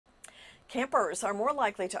Campers are more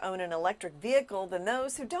likely to own an electric vehicle than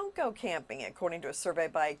those who don't go camping. According to a survey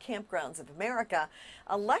by Campgrounds of America,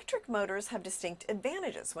 electric motors have distinct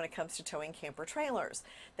advantages when it comes to towing camper trailers.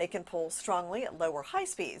 They can pull strongly at lower high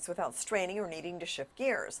speeds without straining or needing to shift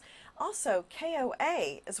gears. Also,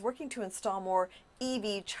 KOA is working to install more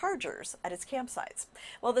EV chargers at its campsites.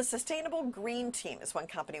 Well, the Sustainable Green Team is one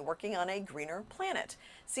company working on a greener planet.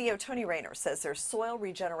 CEO Tony Rayner says their soil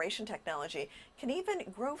regeneration technology can even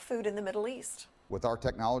grow food in the Middle East. With our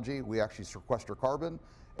technology, we actually sequester carbon.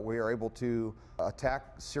 We are able to attack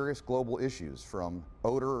serious global issues from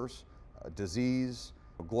odors, disease,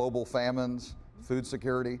 global famines, food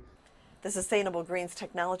security. The Sustainable Greens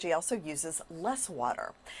technology also uses less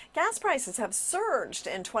water. Gas prices have surged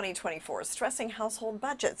in 2024, stressing household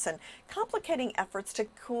budgets and complicating efforts to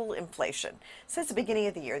cool inflation. Since the beginning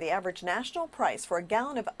of the year, the average national price for a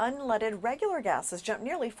gallon of unleaded regular gas has jumped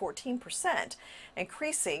nearly 14%,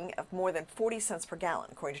 increasing of more than 40 cents per gallon,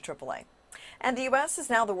 according to AAA. And the U.S. is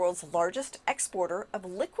now the world's largest exporter of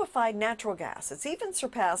liquefied natural gas. It's even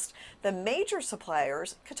surpassed the major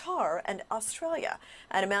suppliers, Qatar and Australia,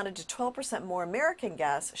 and amounted to 12% more American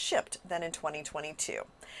gas shipped than in 2022.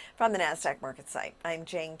 From the NASDAQ market site, I'm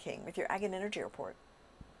Jane King with your Ag and Energy Report.